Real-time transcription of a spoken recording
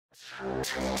Good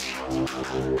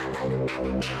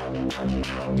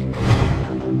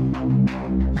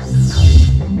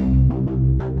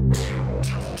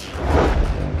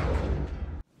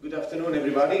afternoon,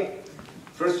 everybody.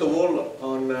 First of all,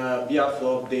 on behalf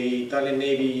of the Italian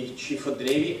Navy Chief of the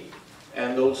Navy,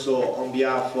 and also on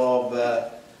behalf of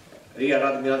Rear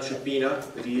Admiral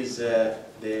Ciappina, that is the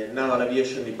Naval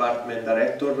Aviation Department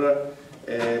Director,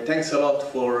 thanks a lot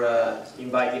for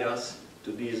inviting us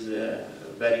to this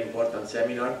very important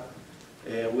seminar.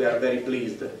 We are very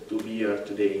pleased to be here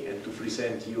today and to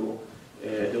present you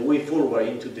the way forward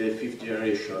into the fifth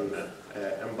generation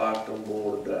embarked on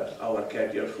board our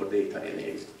carrier for the Italian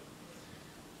Navy.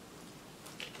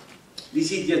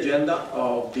 This is the agenda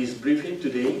of this briefing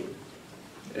today.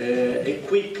 A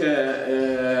quick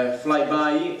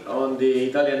flyby on the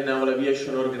Italian Naval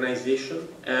Aviation Organization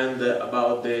and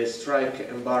about the strike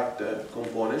embarked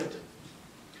component.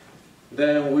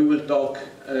 Then we will talk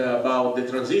about the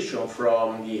transition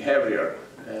from the Harrier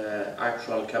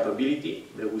actual capability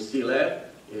that we still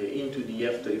have into the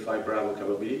F-35 Bravo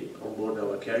capability on board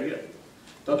our carrier.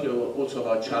 Talking also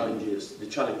about the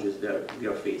challenges that we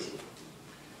are facing.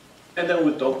 And then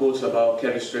we'll talk also about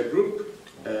Carrier Strike Group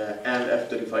and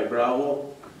F-35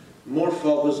 Bravo, more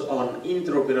focus on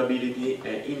interoperability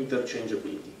and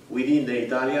interchangeability within the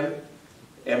Italian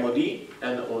MOD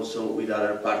and also with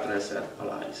other partners and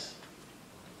allies.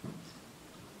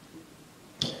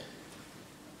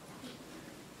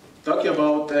 Talking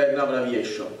about naval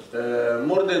aviation,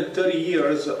 more than 30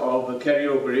 years of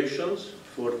carrier operations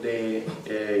for the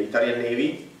Italian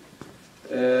Navy.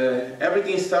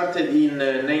 Everything started in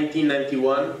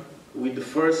 1991 with the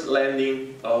first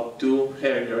landing of 2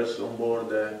 Harriers on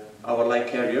board our light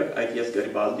carrier, ITS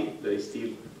Garibaldi, that is still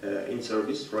in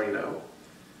service right now.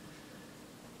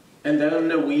 And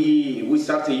then we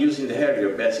started using the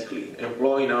Harrier, basically,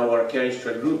 employing our carrier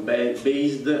strike group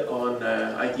based on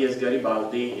ITS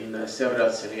Garibaldi in several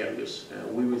scenarios.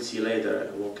 We will see later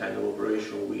what kind of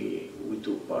operation we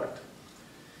took part.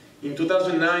 In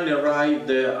 2009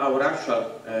 arrived our actual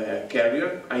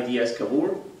carrier, ITS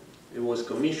Cavour. It was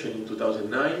commissioned in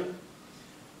 2009,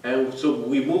 and so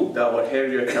we moved our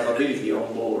Harrier capability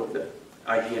on board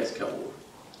ITS Cavour.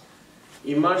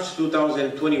 In March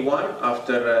 2021,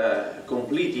 after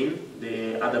completing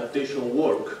the adaptation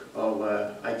work of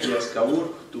ITS Cavour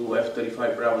to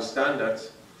F-35 Bravo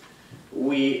standards,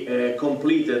 we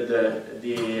completed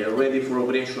the Ready for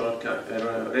Operational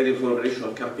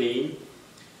campaign,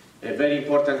 a very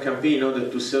important campaign in order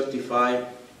to certify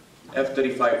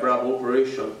F-35 Bravo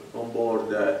operation on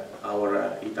board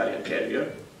our Italian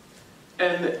carrier.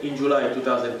 And in July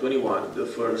 2021, the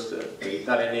first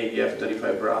Italian Navy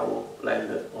F-35 Bravo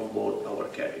landed on board our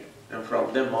carrier. And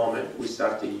from that moment, we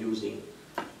started using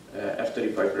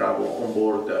F-35 Bravo on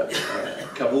board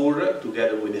Cavour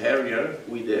together with Harrier,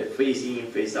 with the phase-in,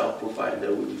 phase-out profile that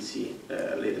we will see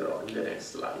later on in the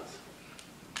next slides.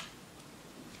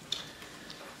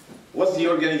 What's the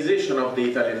organization of the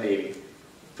Italian Navy?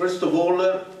 First of all,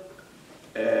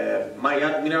 my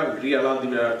Admiral, Rear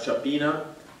Admiral Ciappina,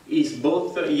 is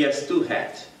both, he has 2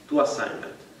 hats, 2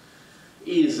 assignments.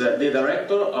 He is the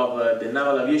director of the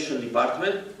Naval Aviation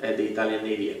Department at the Italian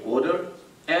Navy headquarters,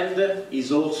 and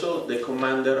is also the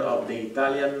commander of the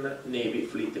Italian Navy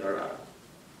Fleet Radar.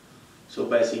 So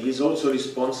basically, he is also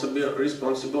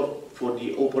responsible for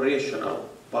the operational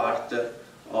part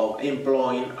of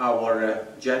employing our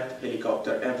jet,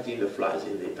 helicopter, everything that flies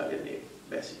in the Italian Navy,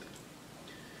 basically.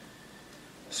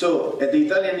 So, at the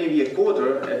Italian Navy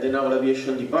headquarters, at the Naval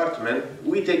Aviation Department,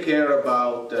 we take care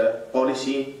about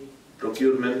policy,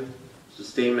 procurement,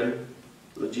 sustainment,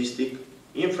 logistics,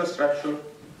 infrastructure,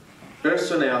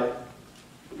 personnel.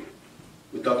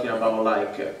 We're talking about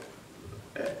like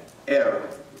air,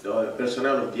 the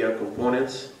personnel of the air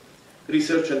components,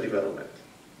 research and development.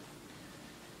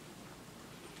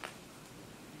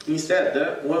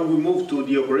 Instead, when we move to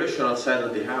the operational side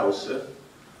of the house,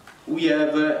 we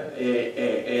have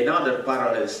another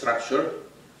parallel structure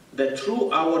that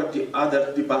through our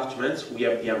other departments, we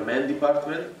have the unmanned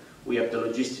department, we have the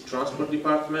logistic transport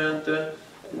department,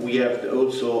 we have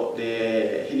also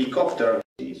the helicopter,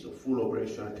 so full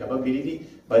operational capability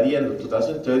by the end of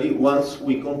 2030, once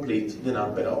we complete the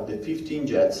number of the 15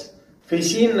 jets.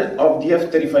 Phase-in of the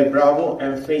F-35 Bravo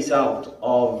and phase-out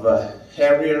of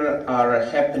Harrier are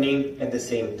happening at the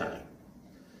same time.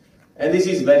 And this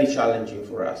is very challenging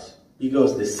for us,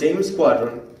 because the same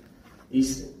squadron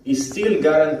is still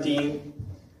guaranteeing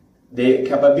the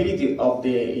capability of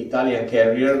the Italian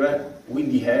carrier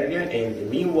with the Harrier, and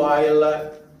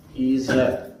meanwhile is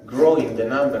growing the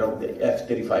number of the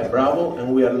F-35 Bravo,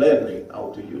 and we are learning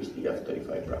how to use the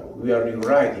F-35 Bravo. We are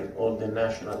rewriting all the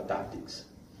national tactics.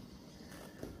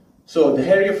 So the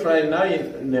Harrier Flight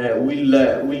 9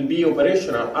 will be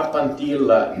operational up until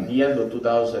the end of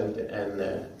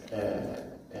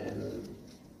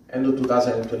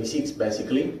 2026,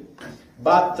 basically.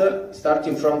 But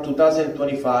starting from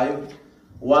 2025,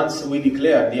 once we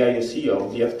declare the IOC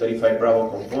of the F-35 Bravo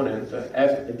component,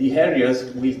 the Harriers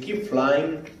will keep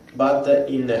flying, but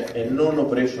in a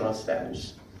non-operational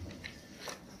status.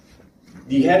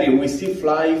 The Harrier will still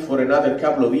fly for another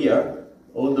couple of years,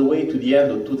 all the way to the end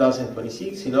of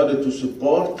 2026, in order to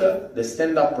support the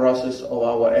stand-up process of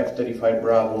our F-35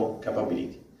 Bravo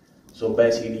capability. So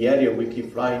basically the Harrier will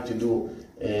keep flying to do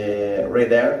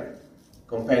radar,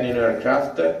 companion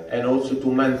aircraft, and also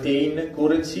to maintain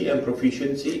currency and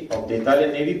proficiency of the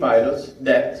Italian Navy pilots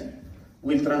that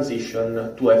will transition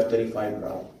to F-35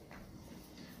 Bravo.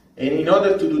 And in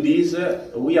order to do this,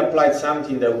 we applied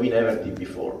something that we never did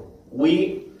before.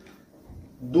 We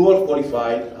dual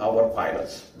qualified our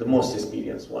pilots, the most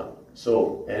experienced one.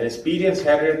 So an experienced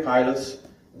Harrier pilots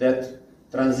that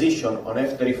transition on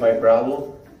F-35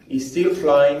 Bravo is still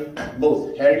flying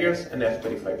both Harriers and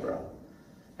F-35 Bravo.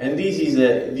 And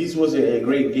this was a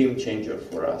great game changer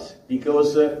for us,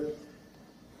 because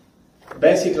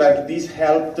basically like this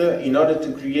helped in order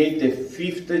to create a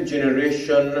fifth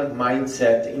generation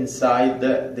mindset inside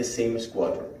the same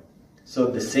squadron. So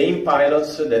the same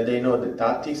pilots that they know the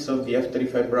tactics of the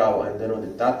F-35 Bravo and they know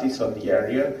the tactics of the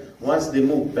Harrier, once they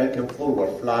move back and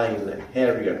forward flying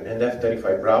Harrier and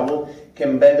F-35 Bravo,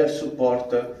 can better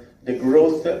support the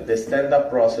growth, the stand-up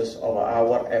process of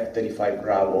our F-35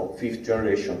 Bravo 5th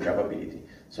generation capability.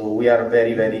 So we are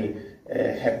very, very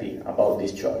happy about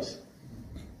this choice.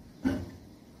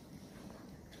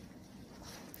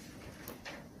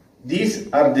 These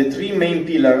are the three main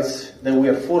pillars that we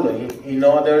are following in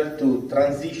order to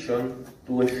transition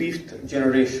to a 5th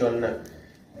generation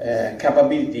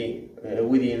capability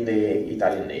within the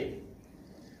Italian Navy.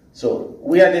 So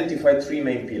we identified three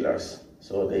main pillars.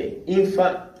 So the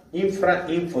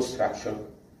infrastructure,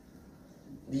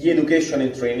 the education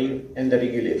and training, and the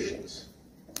regulations.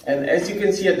 And as you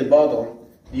can see at the bottom,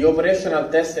 the operational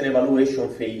test and evaluation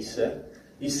phase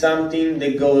is something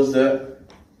that goes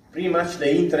pretty much the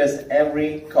interest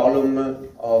every column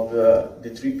of the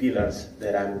three pillars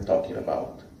that I'm talking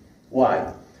about.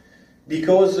 Why?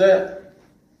 Because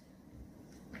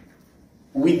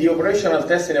with the operational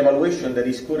test and evaluation that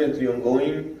is currently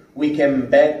ongoing, we can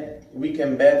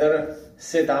better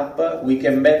set up, we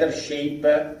can better shape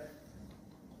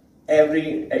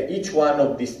each one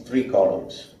of these three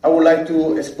columns. I would like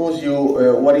to expose you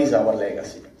what is our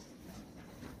legacy.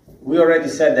 We already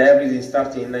said that everything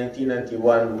started in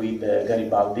 1991 with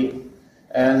Garibaldi,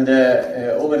 and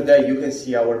over there you can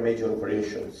see our major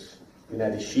operations.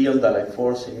 United Shield, Allied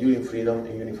Force, Enduring Freedom,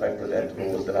 and Unified Protector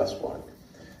was the last one.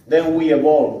 Then we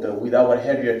evolved with our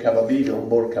Harrier capability on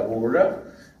board Cavour,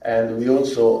 and we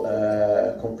also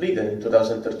completed in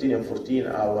 2013 and 14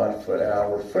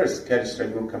 our first carrier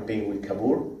strike group campaign with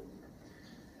Cavour.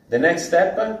 The next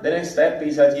step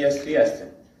is ITS Trieste.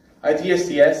 ITS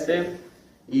Trieste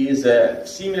is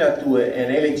similar to an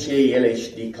LHA,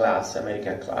 LHD class,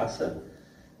 American class.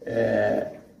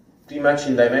 Pretty much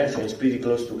in dimension, it's pretty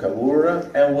close to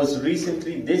Cavour, and was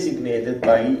recently designated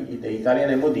by the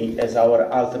Italian MOD as our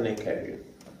alternate carrier.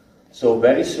 So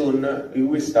very soon we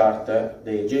will start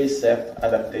the JSF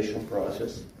adaptation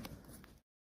process.